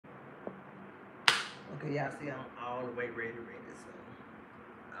Okay, y'all see I'm all the way ready, so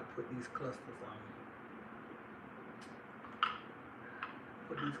I put these clusters on.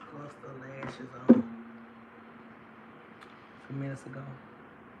 Put these cluster lashes on a few minutes ago.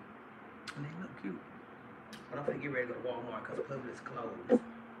 And they look cute. But I'm finna get ready to go to Walmart because Publix closed.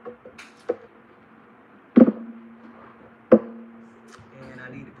 And I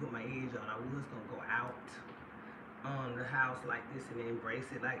need to put my edge on. I was gonna go out on the house like this and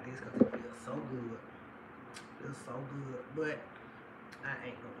embrace it like this because it feels so good. It feels so good. But I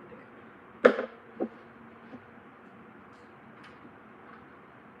ain't gonna do that.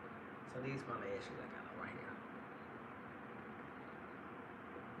 So these my lashes I got on right here.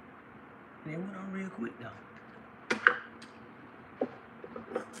 And it went on real quick though.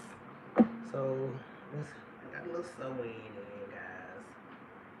 So I got a little sewing in, guys.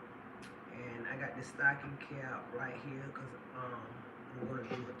 And I got this stocking cap right here because I'm gonna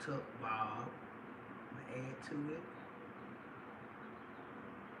do a tuck bob. I'm gonna add to it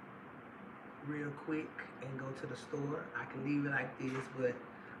real quick and go to the store. I can leave it like this, but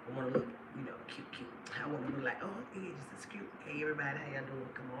I want to look, you know, cute. I want to look like, oh, edges is cute. Hey, everybody, how y'all doing?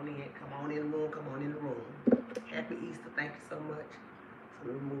 Come on in. Come on in the room. Come on in the room. Happy Easter. Thank you so much. So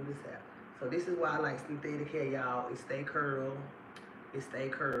let me move this out. So this is why I like synthetic hair, y'all. It stay curl. It stay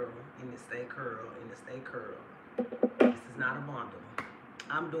curl. And it stay curl. And it stay curl. This is not a bundle.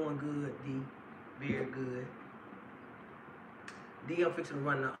 I'm doing good, D. Very good. D, I'm fixing to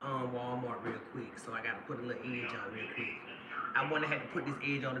run to Walmart real quick, so I gotta put a little edge on real quick. I wouldn't have had to put this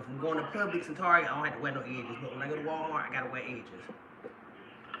edge on. If I'm going to Publix and Target, I don't have to wear no edges. But when I go to Walmart, I gotta wear edges.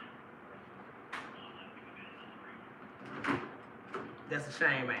 That's a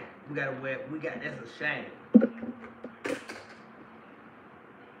shame, man. That's a shame.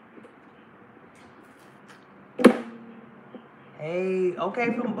 Hey,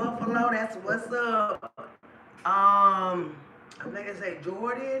 okay, from Buffalo, that's what's up. I'm not gonna say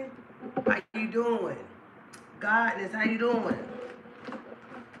Jordan. How you doing? Godness, how you doing?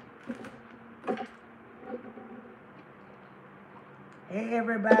 Hey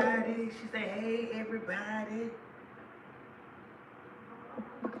everybody. She said, hey everybody.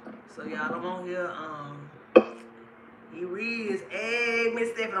 So y'all, I'm on here. Here he is. Hey, Miss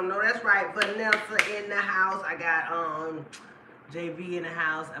Stephanie. I know that's right. Vanessa in the house. I got JV in the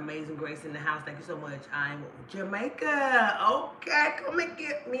house. Amazing Grace in the house. Thank you so much. I'm Jamaica. Okay, come and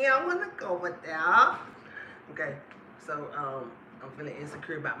get me. I wanna go with that. Okay, so I'm feeling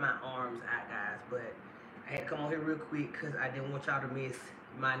insecure about my arms out, guys, but I had to come on here real quick because I didn't want y'all to miss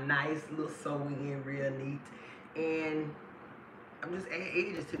my nice little sewing in real neat. And I'm just adding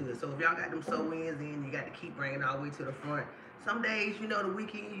edges to it. So if y'all got them sew-ins in, you got to keep bringing it all the way to the front. Some days, you know, the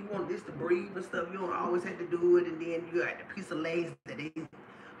weekend, you want this to breathe and stuff. You don't always have to do it. And then you got the piece of lace that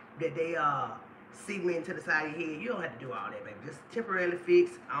they cement to the side of your head. You don't have to do all that, baby. Just temporarily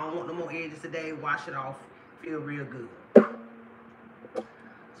fix. I don't want no more edges today. Wash it off. Feel real good.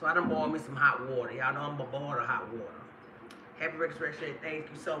 So I done boiled me some hot water. Y'all know I'm a boil of hot water. Happy Resurrection.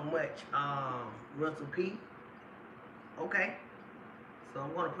 Thank you so much, Russell P. Okay. So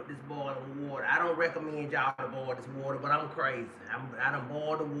I'm gonna put this boiling water. I don't recommend y'all to boil this water, but I'm crazy. I done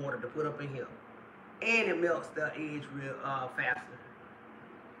boiled the water to put up in here. And it melts the edge real faster.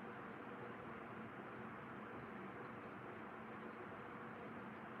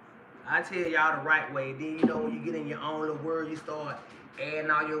 I tell y'all the right way. Then you know when you get in your own little world, you start adding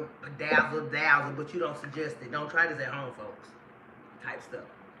all your dazzle, but you don't suggest it. Don't try this at home, folks. Type stuff.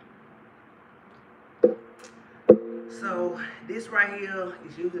 So this right here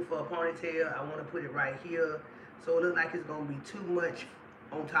is usually for a ponytail. I want to put it right here. So it looks like it's going to be too much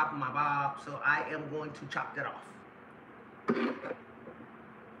on top of my bob. So I am going to chop that off. And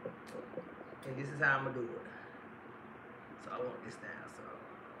this is how I'm going to do it. So I want this down. So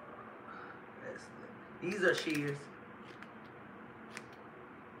these are shears.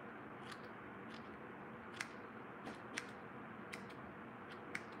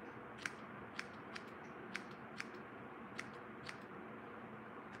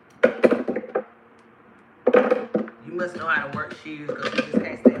 You must know how to work shears because you just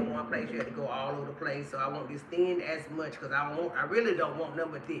can't stay in one place. You have to go all over the place. So I want this thin as much because I really don't want none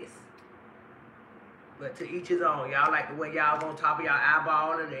but this. But to each his own. Y'all like the way y'all on top of y'all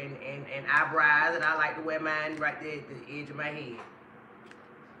eyeball and eyebrows, and I like to wear mine right there at the edge of my head.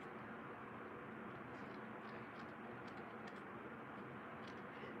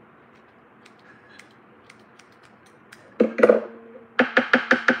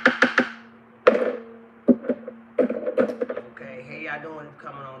 Okay, how y'all doing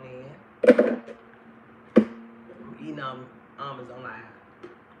coming on in? I'm eating almonds on live.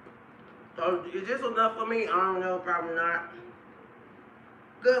 So is this enough for me? I don't know, probably not.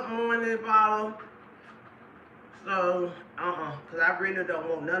 Good morning, Paula. So, because I really don't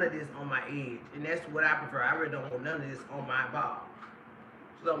want none of this on my edge. And that's what I prefer. I really don't want none of this on my ball.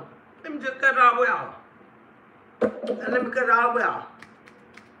 So, let me just cut it all the way off. And let me cut it all the way off.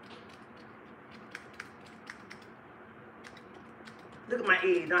 Look at my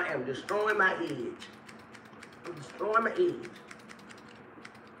edge. I am destroying my edge. I'm destroying my edge.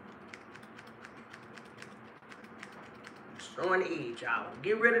 Destroying the edge, y'all.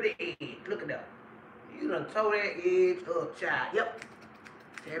 Get rid of the edge. Look at that. You done tore that edge up, child. Yep.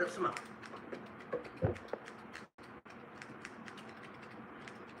 Tear it up some more.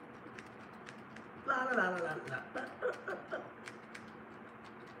 La la la la la la.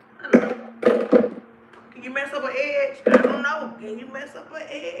 Can you mess up an edge? I don't know. Can you mess up an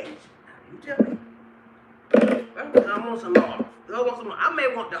edge? You tell me. I want some more. I want some more. I may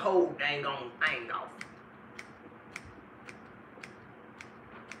want the whole dang on thing off.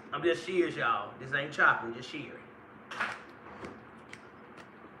 I'm just shears, y'all. This ain't chopping, just shearing.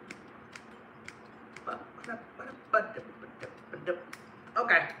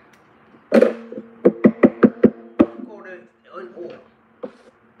 Okay. Quarter in order.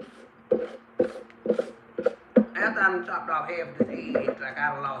 After I done chopped off half of this edge, like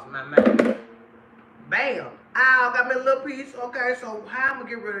I done lost my mind. Bam! Ow, got me a little piece. Okay, so how I'm gonna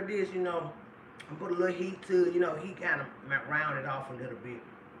get rid of this, you know? I'm put a little heat to it, you know, heat kind of round it off a little bit.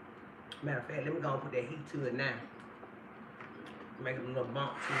 Matter of fact, let me go and put that heat to it now. Make it a little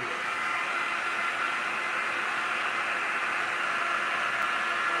bump to it.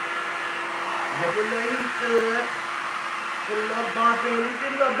 Put a little heat to it. Put a little bump in it. This is a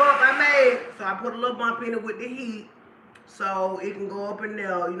little bump I made. So I put a little bump in it with the heat. So it can go up in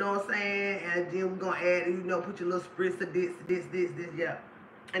there, you know what I'm saying? And then we're going to add, you know, put your little spritz of this, yeah.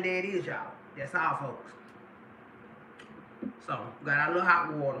 And there it is, y'all. That's all, folks. So, got our little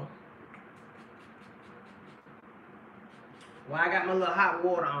hot water. Well, I got my little hot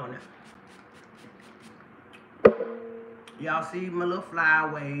water on it. Y'all see my little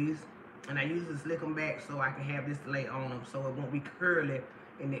flyaways. And I usually slick them back so I can have this lay on them so it won't be curly.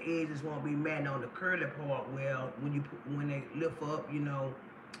 And the edges won't be matting on the curly part. Well, when they lift up, you know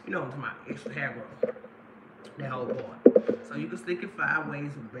what I'm talking about, extra hair growth. That whole part. So you can slick it 5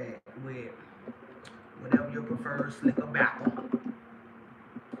 ways back with whatever your preferred slicker back on.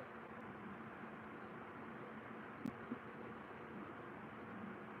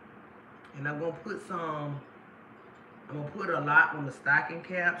 And I'm gonna put a lot on the stocking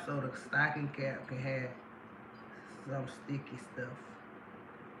cap so the stocking cap can have some sticky stuff.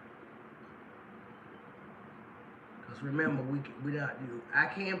 Cause remember, I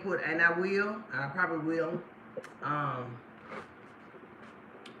can put, and I probably will,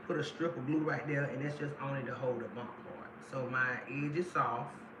 put a strip of glue right there, and that's just only to hold the bump part. So my edge is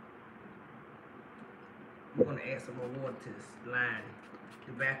soft. I'm gonna add some more water to this line,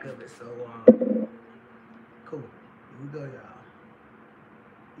 the back of it. So cool. Here we go, y'all.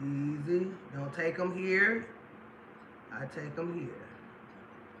 Easy. Don't take them here. I take them here.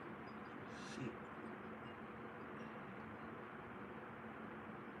 Shit.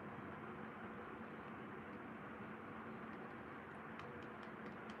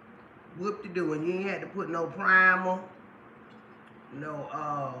 Whoop-de-doo. And you ain't had to put no primer, no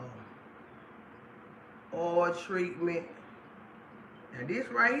oil treatment. Now this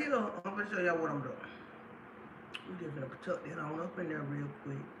right here, I'm gonna show y'all what I'm doing. I'm just gonna tuck that on up in there real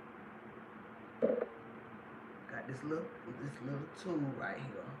quick. Got this little tool right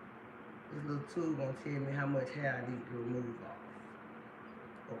here. This little tool gonna tell me how much hair I need to remove off.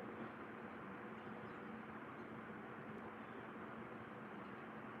 Oh.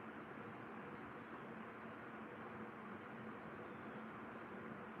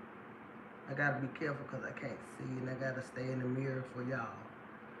 I gotta be careful because I can't see and I gotta stay in the mirror for y'all.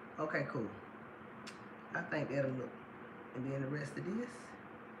 Okay, cool. I think that'll look. And then the rest of this.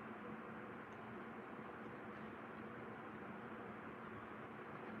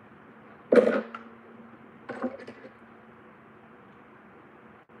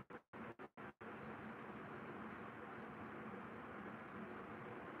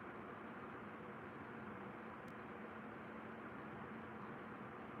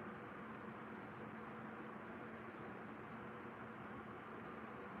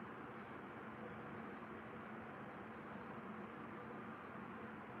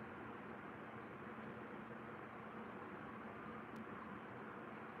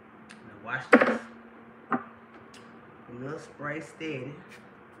 Watch this. A little spray steady.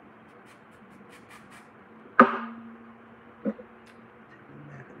 Take the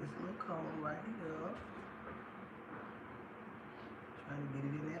back of this little comb. comb right here. Trying to get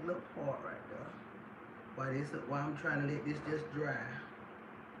it in that little part right there. While I'm trying to let this just dry.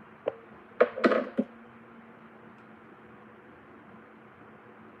 I'm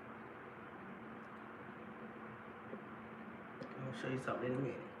gonna show you something in a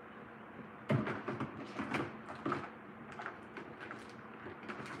minute.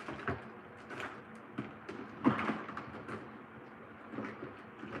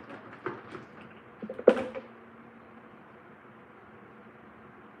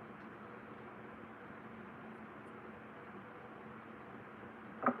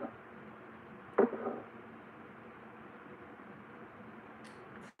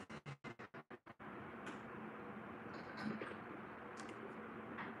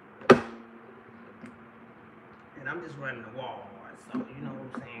 And I'm just running the wall, so you know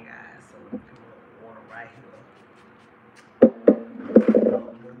what I'm saying, guys. So let me put a little water right here. A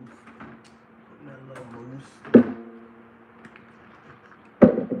little mousse. Putting a little mousse.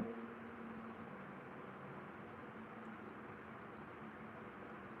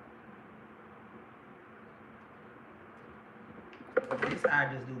 This is how I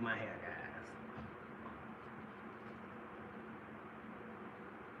just do my hair, guys.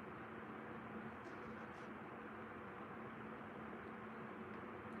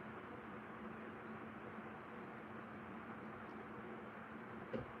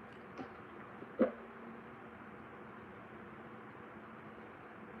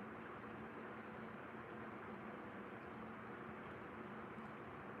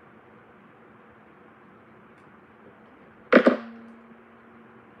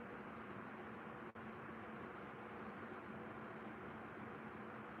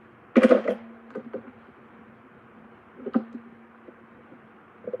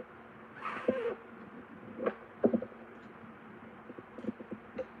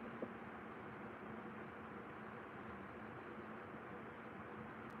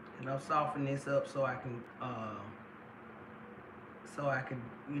 And I'll soften this up so I can,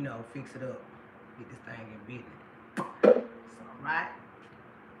 you know, fix it up, get this thing in business. So, right.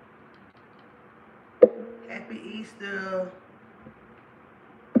 Happy Easter.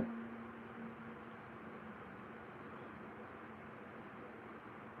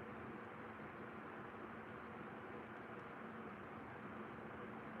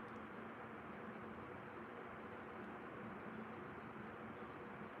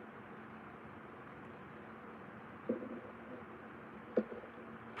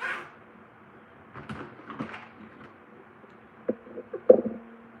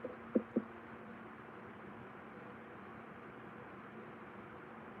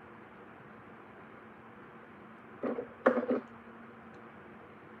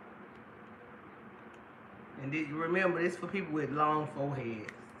 And this, remember, this for people with long foreheads.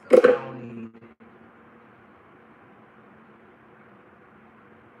 So I don't need it.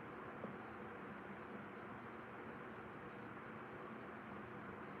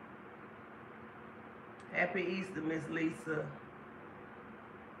 Happy Easter, Miss Lisa.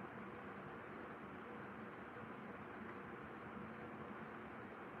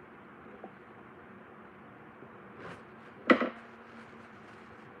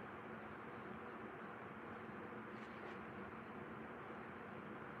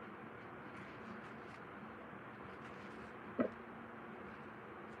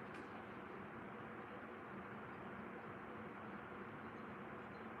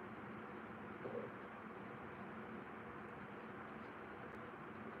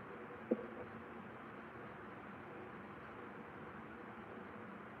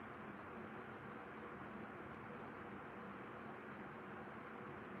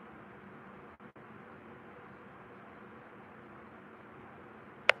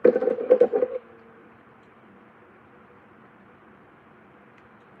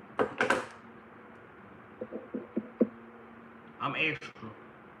 I'm extra.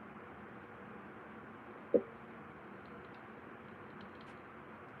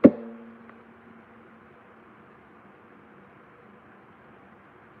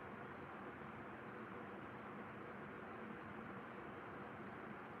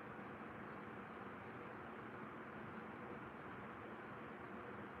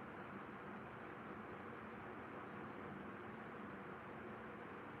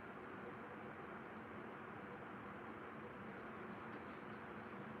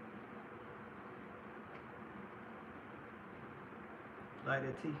 Like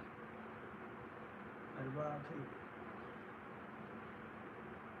that tea. Like the wild tea.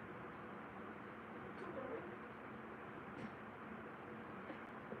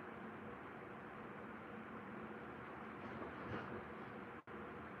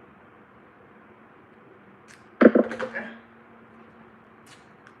 Okay.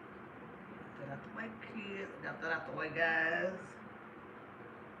 Get that out the way, kids. Got that out the way, guys.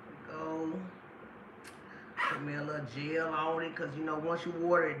 Go. Put me a little gel on it, because you know, once you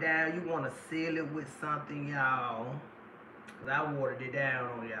water it down, you want to seal it with something, y'all. Because I watered it down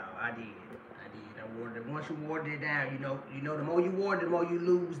on y'all. I did. I watered it. Once you watered it down, you know, the more you water, the more you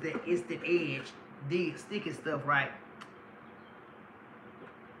lose that instant edge, the sticky stuff, right?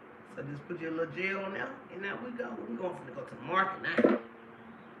 So just put your little gel on there, and now we go. We're going to go to the market now.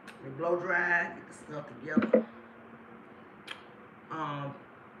 We blow dry, get the stuff together.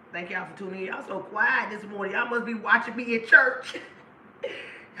 Thank y'all for tuning in. Y'all so quiet this morning. Y'all must be watching me in church.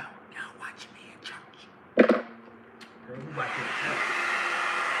 Y'all watching me in church. Girl, who watching in church?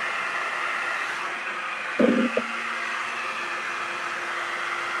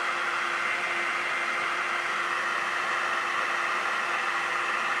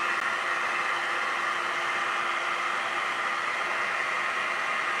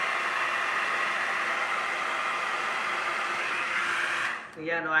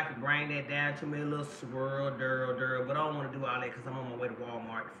 Y'all know I can bring that down to me a little swirl, durl, but I don't want to do all that because I'm on my way to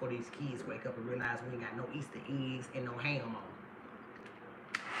Walmart before these kids wake up and realize we ain't got no Easter eggs and no ham on.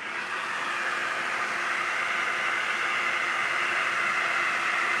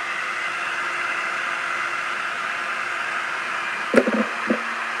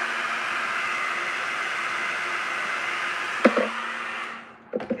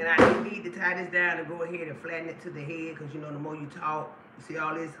 And I need to tie this down and go ahead and flatten it to the head, because you know, the more you talk, you see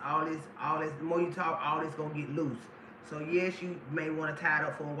all this, the more you talk, all this gonna get loose. So yes, you may want to tie it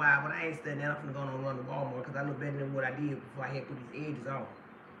up for a while, but I ain't studying that. I'm gonna go and run to Walmart because I look better than what I did before I had put these edges on.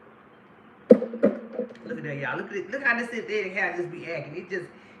 Look at that, y'all. Look at it. Look how this synthetic hair just be acting. It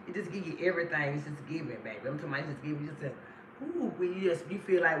just give you everything. It's just giving, baby. I'm talking about just giving you just a, ooh, you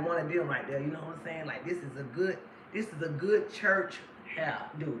feel like one of them right there. You know what I'm saying? Like this is a good church hair,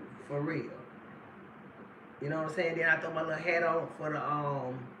 dude, for real. You know what I'm saying? Then I throw my little hat on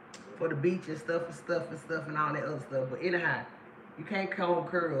for the beach and stuff and all that other stuff. But anyhow, you can't comb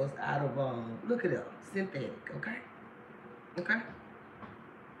curls out of look at it, synthetic, okay? Okay?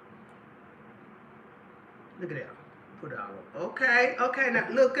 Look at that. Put it all up. Okay, now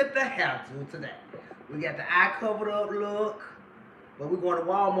look at the hair today. We got the eye covered up look. But we're going to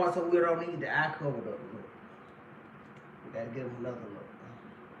Walmart, so we don't need the eye covered up look. We gotta get them another look.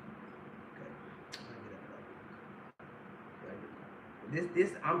 This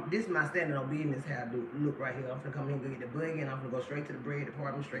is my standing on business how I do look right here. I'm gonna come in and go get the boogie, and I'm gonna go straight to the bread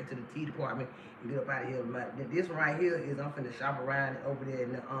department, straight to the tea department, and get up out of here. This one right here is I'm finna shop around over there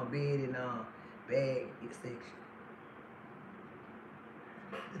in the bed and bag section.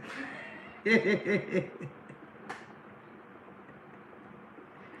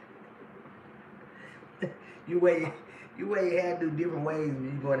 You wear your hair do different ways when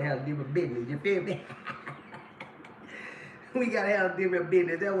you're going to have different business. You feel me? We gotta have different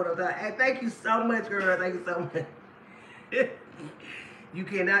business. That's what I'm talking. Hey, thank you so much, girl. Thank you so much. You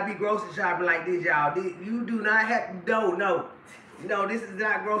cannot be grocery shopping like this, y'all. You do not have no. This is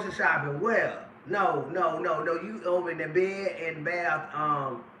not grocery shopping. Well, no. You over in the bed and bath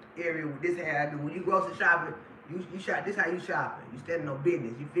area with this hair. I do. When you grocery shopping, you shop. This how you shopping. You standing on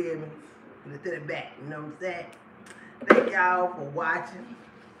business. You feel me? Let's to the back. You know what I'm saying? Thank y'all for watching.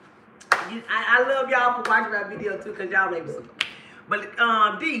 I love y'all for watching my video too, because y'all make me so. But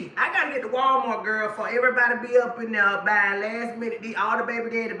D, I gotta get the Walmart, girl, for everybody be up in there buying last minute. All the baby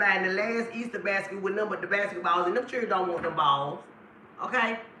daddy buying the last Easter basket with nothing but the basketballs, and them children don't want them balls.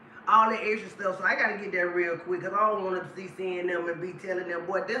 Okay? All that extra stuff. So I gotta get there real quick, because I don't want to be seeing them and be telling them,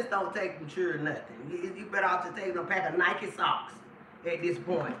 boy, this don't take them sure nothing. You better off to take them a pack of Nike socks at this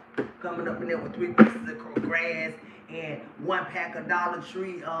point. Coming up in there with 3 pieces of grass and 1 pack of Dollar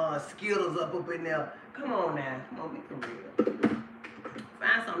Tree Skittles up in there. Come on now. Come on, be for real.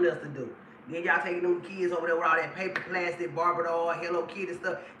 Find something else to do. Then y'all taking them kids over there with all that paper, plastic, Barbara doll, Hello Kitty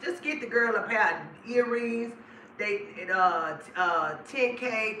stuff. Just get the girl a pair of earrings. They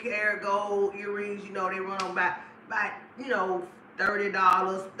 10K karat gold earrings. You know, they run on by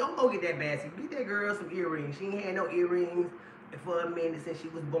 $30. Don't go get that basket. Get that girl some earrings. She ain't had no earrings for a minute since she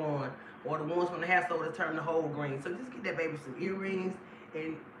was born. Or the ones from the hair store that turn the whole green. So just get that baby some earrings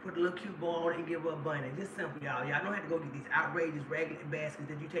and put a little cute bow on it and give her a bunny. Just simple, y'all. Y'all don't have to go get these outrageous regular baskets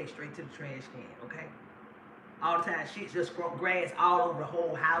that you take straight to the trash can, okay? All the time, shit just grass all over the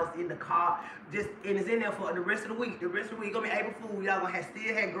whole house, in the car. And it's in there for the rest of the week. The rest of the week, gonna be April Fool. Y'all gonna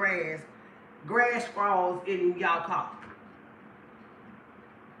still have grass scrawls in y'all car.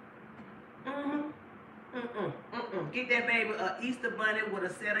 Get that baby an Easter bunny with a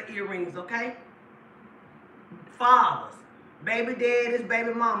set of earrings, okay? fathers, baby daddies,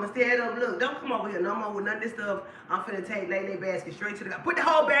 baby mamas, stand up, look, don't come over here no more with none of this stuff. I'm finna take Lay basket straight to the garbage. Put the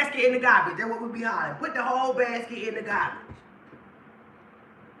whole basket in the garbage. That's what we be hollering. Put the whole basket in the garbage.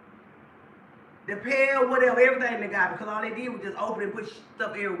 The pail, whatever, everything in the garbage. Because all they did was just open and put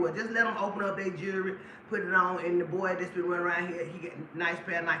stuff everywhere. Just let them open up their jewelry, put it on, and the boy that's been running around here, he get a nice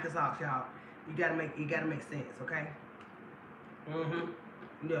pair of Nike socks, y'all. You gotta make sense, okay?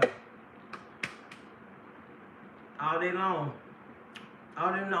 Yeah. All day long.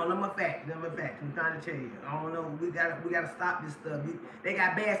 All day long. Number facts. I'm trying to tell you. I don't know. We gotta stop this stuff. They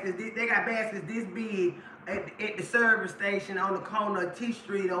got baskets. They got baskets this big at the service station on the corner of T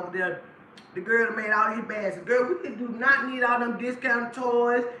Street over there. The girl that made all these baskets. Girl, we do not need all them discounted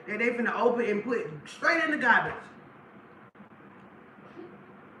toys that they finna open and put straight in the garbage.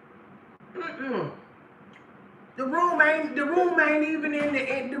 The room ain't even in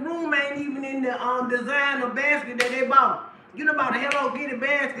the designer basket that they bought. You know about the Hello Kitty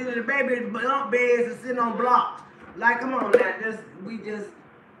basket and the baby bump beds are sitting on blocks. Like, come on now,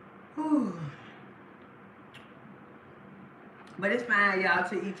 whew. But it's fine, y'all,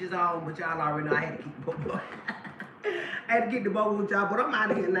 to each his own, but y'all already know I had to keep the book. I had to get the book with y'all, but I'm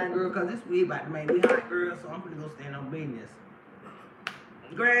out of here now, girl, because this weed about to make me hot, girl, so I'm gonna go stand on business.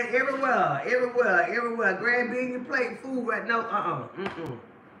 Grab everywhere. Grab me your plate food right now.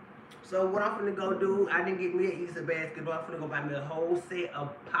 So what I'm finna go do, I didn't get me an Easter basket, but I'm finna go buy me a whole set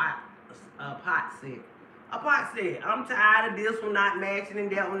of pot set. A pot set. I'm tired of this one not matching and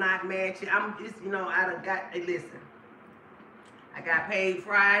that one not matching. I'm just, listen. I got paid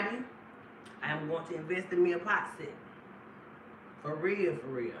Friday. I'm going to invest in me a pot set. For real.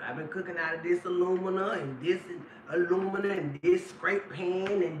 I've been cooking out of this alumina and this scrape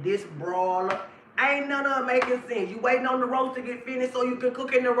pan and this broiler. Ain't none of it making sense. You waiting on the roast to get finished so you can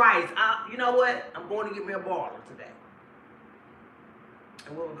cook in the rice. You know what? I'm going to get me a broiler today.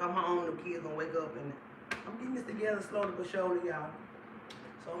 And we'll come home, the kids gonna wake up, and I'm getting this together slowly but surely, y'all.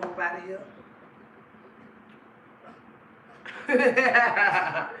 So I'm up out of here.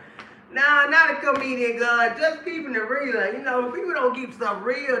 Nah, not a comedian, God. Just keeping it real. You know, people don't keep stuff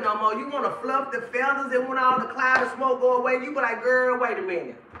real no more. You want to fluff the feathers, and when all the cloud of smoke go away, you be like, girl, wait a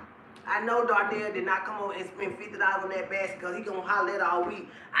minute. I know Darnell did not come over and spend $50 on that basket because he gonna holler at all week.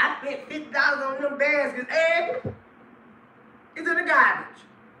 I spent $50 on them baskets, and it's in the garbage.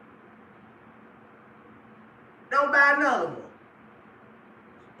 Don't buy another one.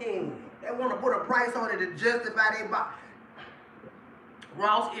 They want to put a price on it to justify their buy.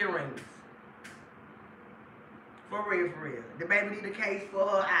 Ross earrings. For real. The baby need a case for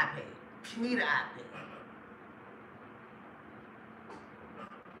her iPad. She need an iPad.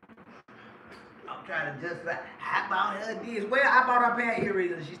 I'm trying to justify. I bought her this. Well, I bought her a pair of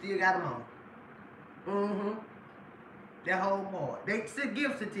earrings and she still got them on. That whole part. They said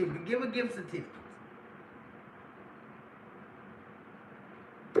gift certificate. Give a gift certificate.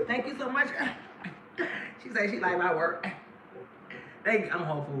 Thank you so much. She said she like my work. I'm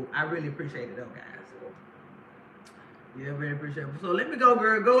hopeful. I really appreciate it though, guys. Yeah, really appreciate it. So let me go,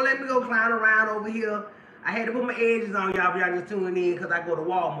 girl. Let me go clown around over here. I had to put my edges on, y'all, but y'all just tuning in because I go to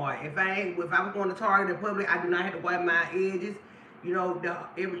Walmart. If I was going to Target in public, I do not have to wipe my edges. You know,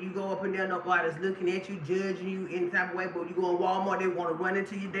 you go up and down, nobody's looking at you, judging you any type of way. But you go in Walmart, they want to run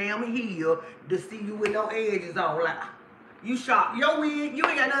into your damn heel to see you with no edges on. Like, you shot your wig, you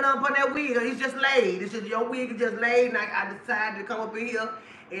ain't got nothing up on that wig. It's just laid. It's just your wig is just laid. And I decided to come up in here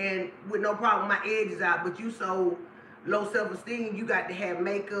and with no problem, my edges out. But you so low self-esteem, you got to have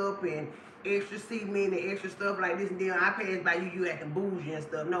makeup and extra cement and extra stuff like this. And then I pass by you acting bougie and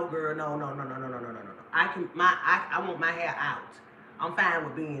stuff. No, girl, no. I want my hair out. I'm fine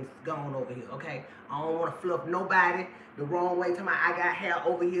with being gone over here, okay? I don't want to fluff nobody the wrong way. To I got hair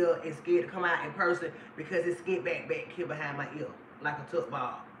over here and scared to come out in person because it's skint back here behind my ear like a tuck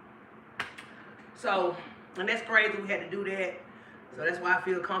ball. So, and that's crazy we had to do that. So that's why I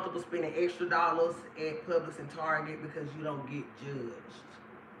feel comfortable spending extra dollars at Publix and Target because you don't get judged.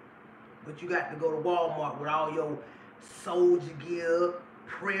 But you got to go to Walmart with all your soldier gear,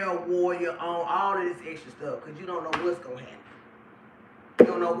 prayer warrior on, all of this extra stuff because you don't know what's going to happen. You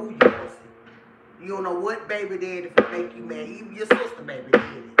don't know who you're going to see. You don't know what baby daddy can make you mad. Even your sister baby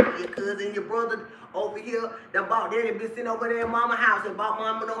daddy. Your cousin, your brother over here, daddy been sitting over there in mama's house and bought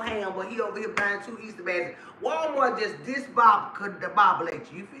mama no ham, but he over here buying 2 Easter baskets. Walmart just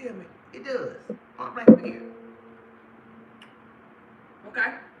disbobulates you. You feel me? It does. I'm black here.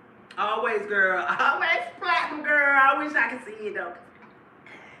 Okay? Always, girl. Always platinum, girl. I wish I could see it, though.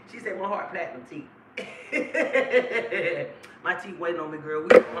 She said my heart platinum teeth. My teeth waiting on me, girl.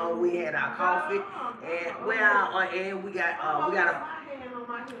 We had our coffee, and we got a.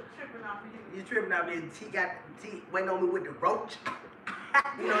 You tripping off me? She got teeth waiting on me with the roach.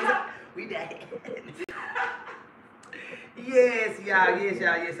 You know what I'm saying? We that. Yes, y'all.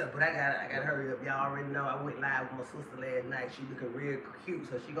 But I gotta hurry up. Y'all already know I went live with my sister last night. She looking real cute,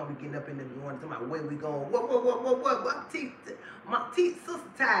 so she gonna be getting up in the morning talking about where we going. What? My teeth sister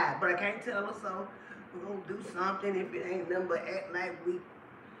tired, but I can't tell her, so we're gonna do something. If it ain't nothing but act like we,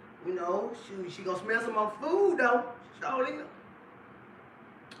 you know, she gonna smell some more food though. Surely.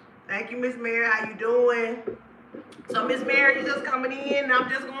 Thank you, Miss Mary. How you doing? So Miss Mary, you just coming in, and I'm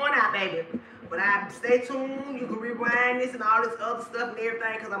just going out, baby. But I stay tuned. You can rewind this and all this other stuff and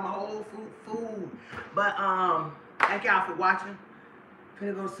everything, cause I'm a whole food. But thank y'all for watching.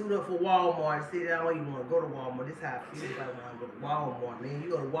 Finna go suit up for Walmart. See, I don't even want to go to Walmart. This is how I feel about when I go to Walmart, man. You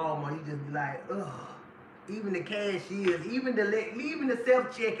go to Walmart, you just be like, ugh. Even the cashiers, even the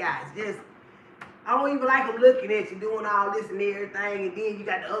self-checkouts, just. I don't even like them looking at you doing all this and everything, and then you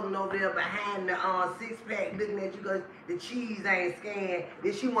got the other one over there behind the six-pack looking at you because the cheese ain't scanned.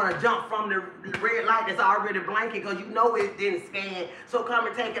 Then she want to jump from the red light that's already blinking because you know it didn't scan. So come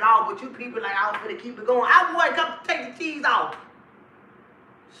and take it off, but you people like, I'm finna keep it going. I want to come take the cheese off.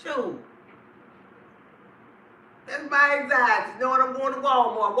 Shoot. That's my anxiety. You know what? I'm going to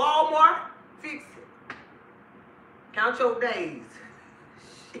Walmart. Walmart, fix it. Count your days.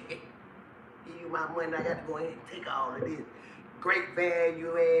 Shit. My money, I got to go ahead and take all of this great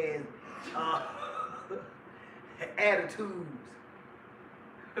value and attitudes.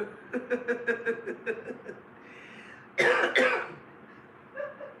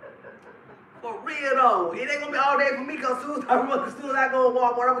 For real though, it ain't gonna be all day for me because as soon as I go to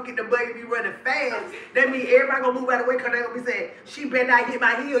Walmart, I'm gonna get the buggy be running fast. That means everybody gonna move out of the way because they gonna be saying, she better not hit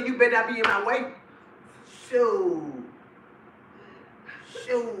my heel, you better not be in my way. Shoot.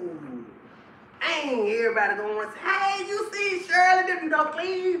 Ain't everybody going to say, hey, you see Shirley, if you know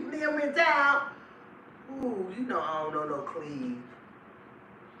Cleve, them in town. Ooh, you know I don't know no Cleve.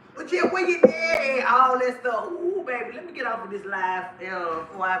 But yeah, where you there? All that stuff. Ooh, baby, let me get off of this live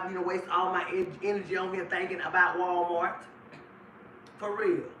before I waste all my energy on here thinking about Walmart. For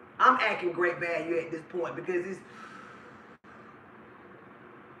real. I'm acting great value at this point because it's...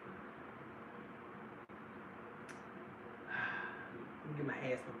 Let me get my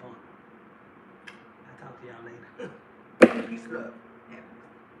ass up on. Talk to y'all later. Peace, love.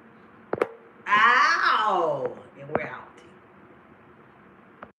 Ow! And we're out.